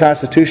down in the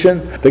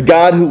Constitution, the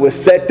God who was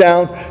set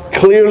down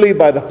clearly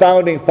by the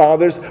founding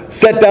fathers,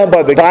 set down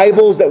by the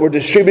Bibles that were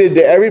distributed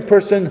to every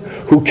person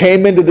who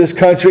came into this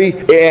country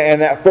in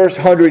that first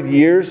 100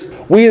 years.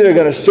 We either are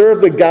going to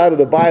serve the God of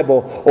the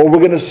Bible, or we're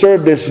going to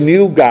serve this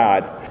new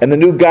God. And the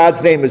new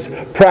God's name is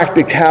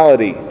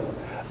practicality.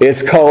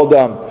 It's called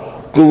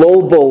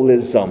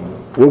globalism.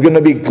 We're going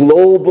to be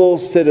global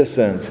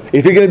citizens.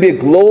 If you're going to be a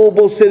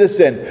global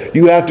citizen,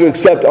 you have to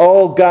accept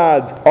all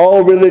gods,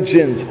 all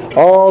religions,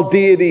 all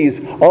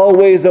deities, all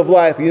ways of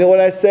life. You know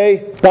what I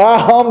say? Bah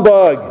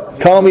humbug!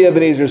 Call me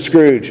Ebenezer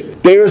Scrooge.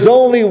 There is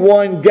only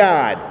one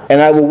God,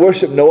 and I will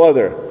worship no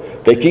other.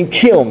 They can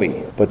kill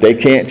me, but they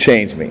can't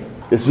change me.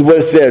 This is what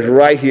it says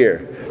right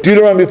here.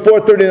 Deuteronomy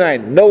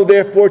 4:39. Know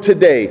therefore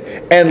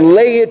today, and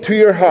lay it to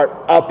your heart.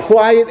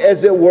 Apply it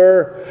as it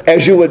were,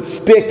 as you would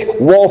stick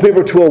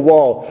wallpaper to a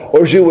wall,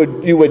 or as you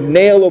would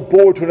nail a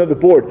board to another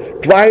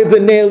board. Drive the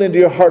nail into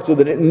your heart so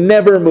that it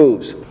never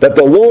moves. That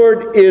the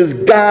Lord is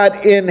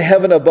God in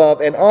heaven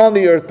above, and on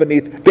the earth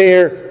beneath.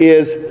 There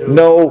is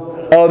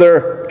no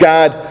other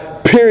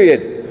God.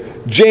 Period.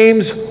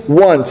 James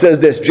 1 says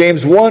this.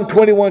 James 1,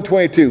 21,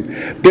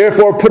 22.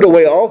 Therefore put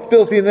away all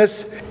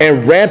filthiness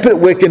and rampant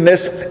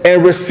wickedness,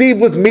 and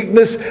receive with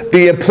meekness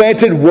the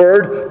implanted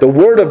word, the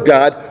word of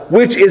God,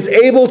 which is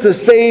able to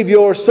save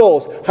your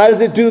souls. How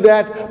does it do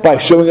that? By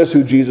showing us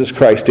who Jesus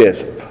Christ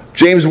is.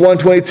 James 1,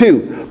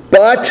 22.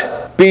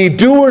 But be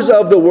doers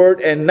of the word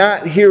and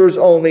not hearers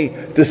only,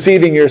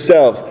 deceiving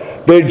yourselves.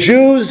 The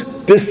Jews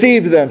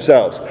deceived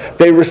themselves.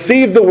 They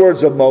received the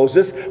words of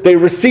Moses. They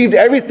received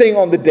everything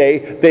on the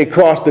day they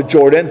crossed the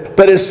Jordan.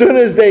 But as soon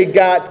as they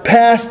got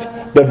past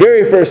the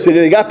very first city,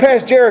 they got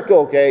past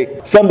Jericho,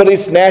 okay, somebody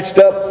snatched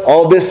up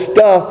all this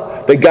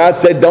stuff that God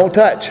said don't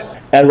touch.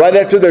 And right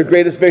after their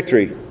greatest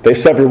victory, they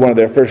suffered one of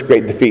their first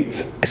great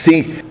defeats.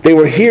 See, they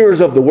were hearers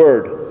of the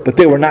word, but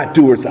they were not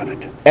doers of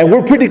it. And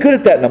we're pretty good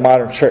at that in the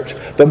modern church.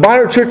 The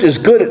modern church is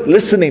good at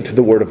listening to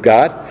the Word of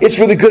God. It's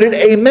really good at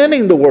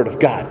amening the Word of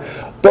God.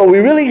 But we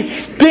really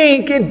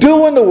stink at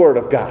doing the Word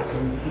of God.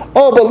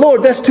 Oh, but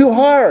Lord, that's too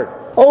hard.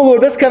 Oh,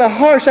 Lord, that's kind of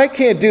harsh. I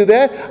can't do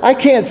that. I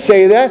can't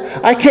say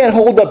that. I can't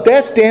hold up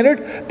that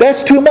standard.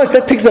 That's too much.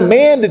 That takes a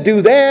man to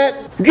do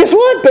that. Guess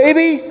what,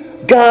 baby?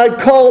 God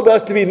called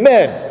us to be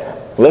men.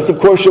 Unless, of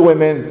course, you're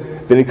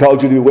women, then He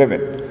called you to be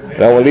women.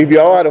 And I will leave you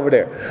all out over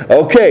there.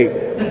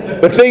 Okay.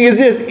 The thing is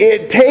this.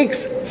 It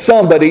takes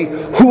somebody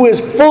who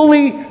is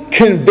fully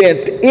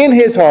convinced in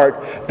his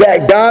heart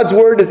that God's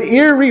word is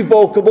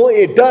irrevocable.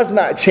 It does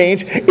not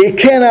change. It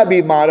cannot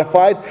be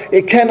modified.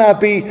 It cannot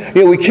be,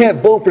 we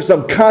can't vote for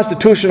some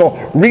constitutional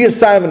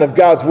reassignment of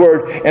God's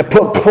word and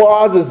put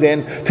clauses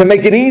in to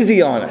make it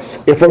easy on us.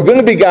 If we're going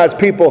to be God's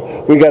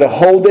people, we got to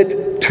hold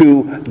it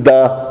to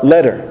the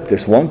letter.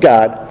 There's one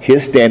God.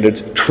 His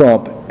standards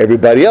trump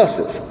everybody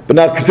else's. But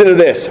now consider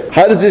this.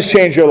 How does this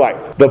change your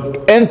life?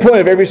 The end point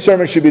of every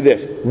sermon should be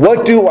this.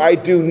 What do I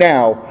do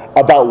now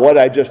about what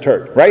I just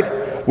heard? Right?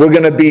 We're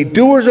going to be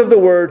doers of the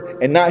word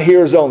and not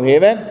hearers only.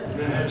 Amen?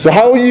 Amen. So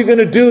how are you going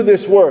to do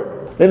this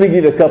word? Let me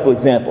give you a couple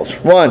examples.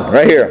 One,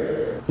 right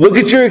here. Look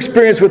at your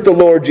experience with the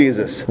Lord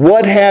Jesus.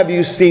 What have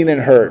you seen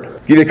and heard?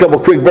 Give you a couple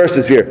quick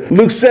verses here.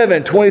 Luke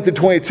 7, 20 through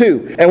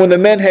 22. And when the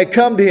men had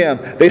come to him,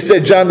 they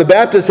said, John the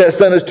Baptist has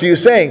sent us to you,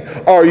 saying,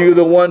 are you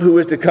the one who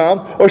is to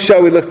come, or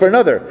shall we look for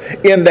another?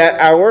 In that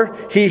hour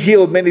he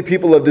healed many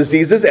people of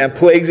diseases and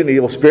plagues and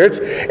evil spirits,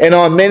 and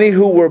on many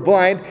who were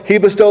blind he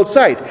bestowed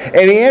sight.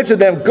 And he answered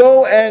them,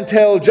 go and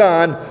tell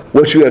John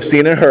what you have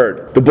seen and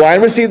heard. The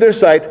blind receive their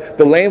sight,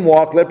 the lame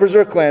walk, lepers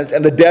are cleansed,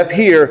 and the deaf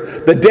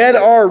hear. The dead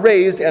are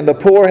raised, and the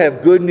poor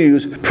have good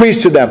news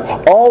preached to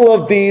them. All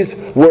of these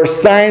were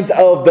signs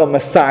of the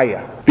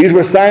Messiah. These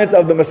were signs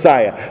of the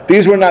Messiah.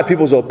 These were not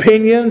people's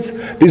opinions.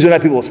 These were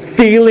not people's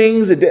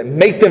feelings. It didn't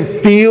make them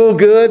feel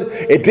good.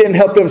 It didn't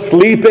help them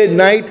sleep at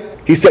night.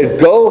 He said,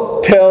 go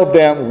tell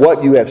them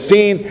what you have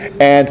seen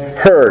and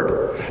heard.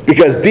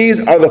 Because these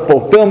are the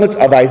fulfillments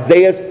of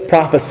Isaiah's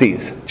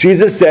prophecies.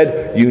 Jesus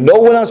said, you know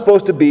what I'm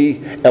supposed to be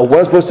and what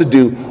I'm supposed to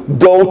do.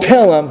 Go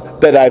tell them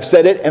that I've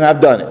said it and I've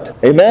done it.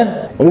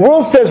 Amen? When the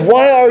world says,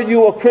 why are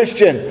you a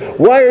Christian?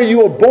 Why are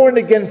you a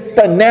born-again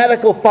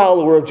fanatical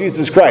follower of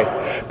Jesus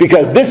Christ?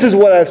 Because this is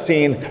what I've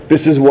seen.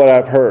 This is what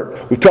I've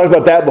heard. We've talked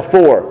about that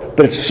before,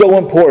 but it's so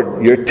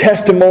important. Your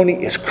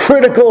testimony is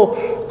critical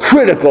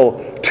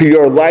to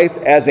your life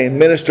as a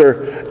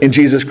minister in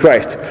Jesus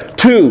Christ.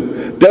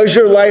 2, does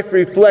your life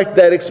reflect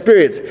that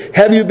experience?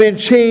 Have you been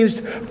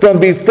changed from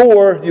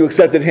before you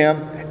accepted Him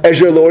as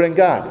your Lord and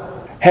God?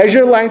 Has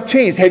your life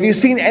changed? Have you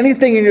seen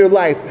anything in your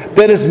life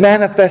that has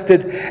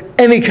manifested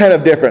any kind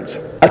of difference?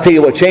 I'll tell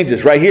you what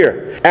changes right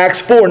here.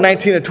 Acts 4,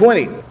 19 and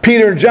 20.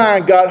 Peter and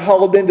John got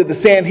hauled into the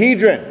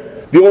Sanhedrin.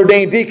 The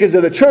ordained deacons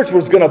of the church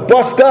was going to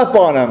bust up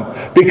on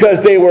them because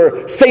they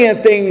were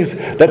saying things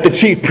that the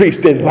chief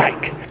priest didn't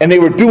like. And they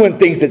were doing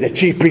things that the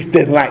chief priest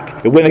didn't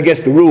like. It went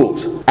against the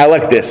rules. I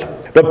like this.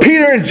 But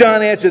Peter and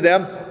John answered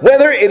them,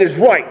 whether it is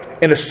right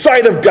in the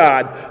sight of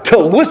God to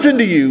listen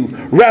to you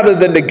rather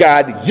than to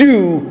God,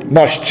 you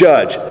must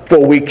judge. For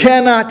we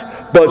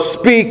cannot but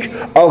speak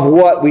of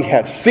what we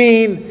have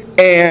seen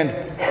and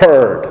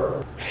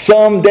heard.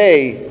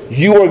 Someday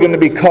you are going to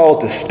be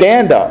called to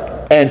stand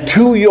up and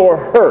to your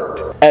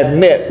hurt,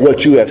 admit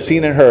what you have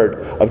seen and heard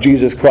of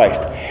Jesus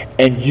Christ.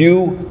 And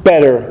you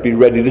better be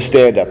ready to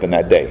stand up in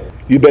that day.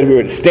 You better be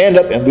ready to stand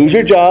up and lose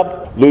your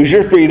job, lose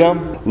your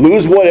freedom,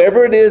 lose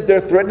whatever it is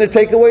they're threatening to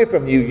take away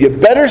from you. You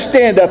better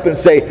stand up and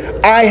say,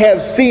 I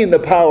have seen the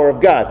power of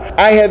God.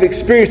 I have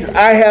experienced it.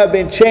 I have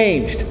been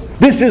changed.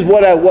 This is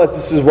what I was.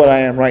 This is what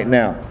I am right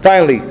now.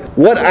 Finally,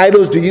 what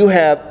idols do you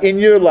have in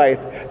your life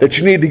that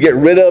you need to get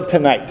rid of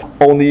tonight?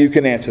 Only you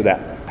can answer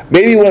that.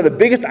 Maybe one of the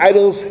biggest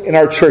idols in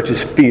our church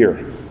is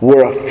fear.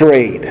 We're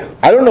afraid.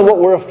 I don't know what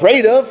we're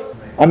afraid of.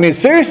 I mean,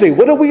 seriously,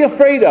 what are we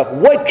afraid of?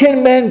 What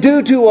can men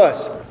do to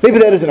us? Maybe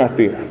that isn't our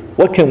fear.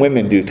 What can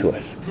women do to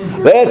us?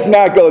 Let's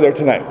not go there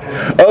tonight.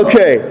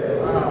 Okay.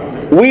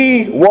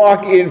 We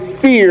walk in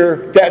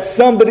fear that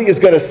somebody is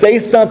going to say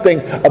something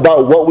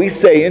about what we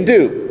say and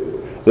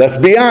do. Let's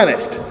be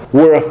honest.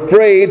 We're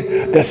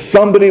afraid that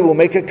somebody will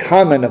make a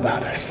comment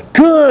about us.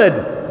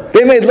 Good.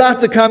 They made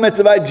lots of comments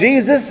about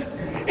Jesus.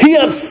 He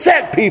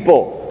upset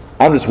people.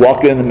 I'm just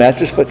walking in the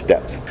Master's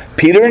footsteps.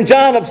 Peter and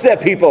John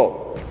upset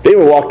people. They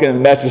were walking in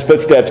the Master's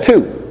footsteps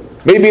too.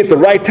 Maybe at the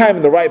right time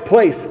in the right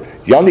place.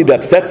 Y'all need to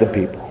upset some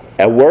people.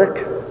 At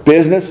work,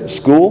 business,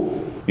 school.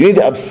 You need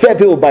to upset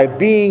people by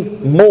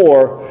being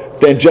more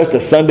than just a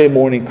Sunday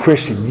morning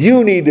Christian.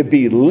 You need to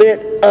be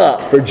lit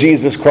up for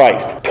Jesus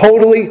Christ.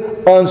 Totally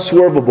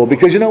unswervable.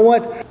 Because you know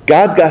what?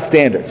 God's got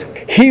standards.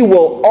 He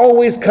will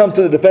always come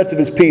to the defense of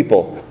His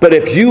people. But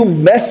if you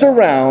mess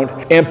around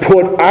and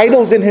put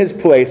idols in His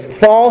place,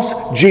 false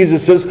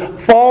Jesuses,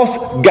 false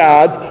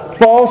gods,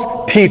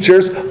 false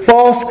teachers,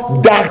 false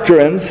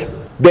doctrines,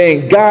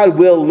 then God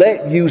will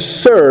let you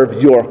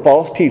serve your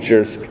false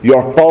teachers,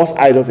 your false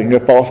idols, and your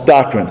false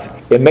doctrines.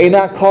 It may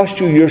not cost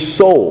you your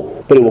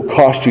soul, but it will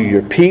cost you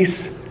your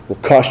peace, it will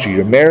cost you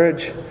your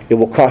marriage, it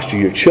will cost you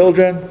your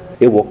children,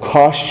 it will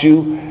cost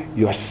you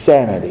your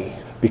sanity,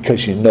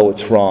 because you know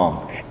it's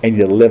wrong and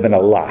you live in a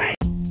lie.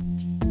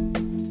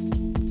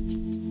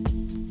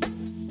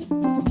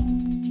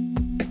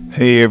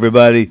 Hey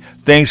everybody,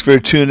 thanks for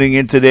tuning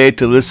in today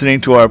to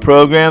listening to our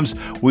programs.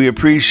 We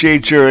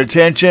appreciate your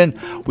attention.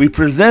 We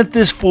present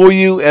this for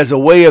you as a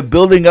way of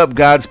building up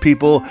God's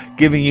people,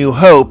 giving you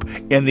hope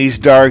in these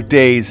dark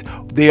days.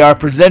 They are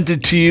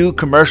presented to you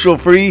commercial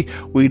free.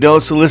 We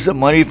don't solicit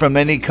money from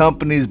any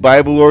companies,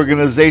 Bible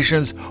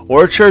organizations,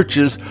 or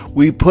churches.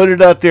 We put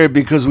it out there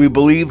because we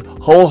believe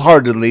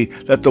wholeheartedly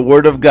that the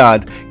Word of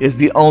God is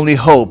the only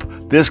hope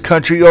this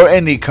country or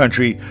any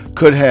country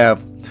could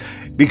have.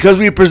 Because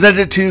we present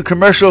it to you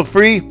commercial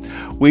free,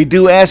 we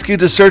do ask you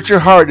to search your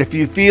heart. If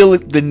you feel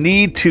the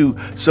need to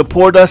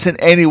support us in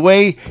any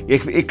way,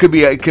 it could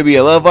be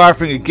a love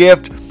offering, a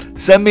gift.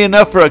 Send me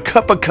enough for a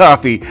cup of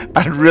coffee.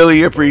 I'd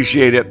really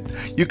appreciate it.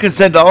 You can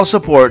send all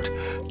support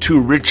to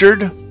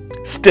Richard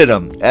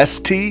Stidham,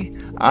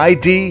 Stidham,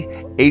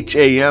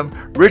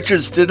 Richard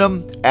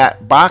Stidham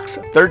at Box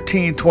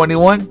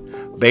 1321.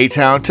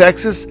 Baytown,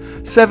 Texas,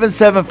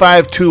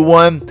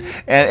 77521,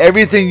 and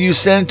everything you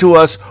send to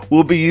us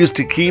will be used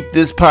to keep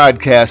this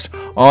podcast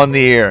on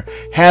the air.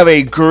 Have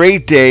a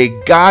great day.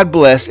 God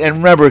bless, and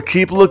remember,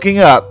 keep looking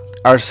up.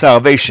 Our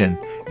salvation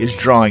is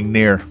drawing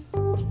near.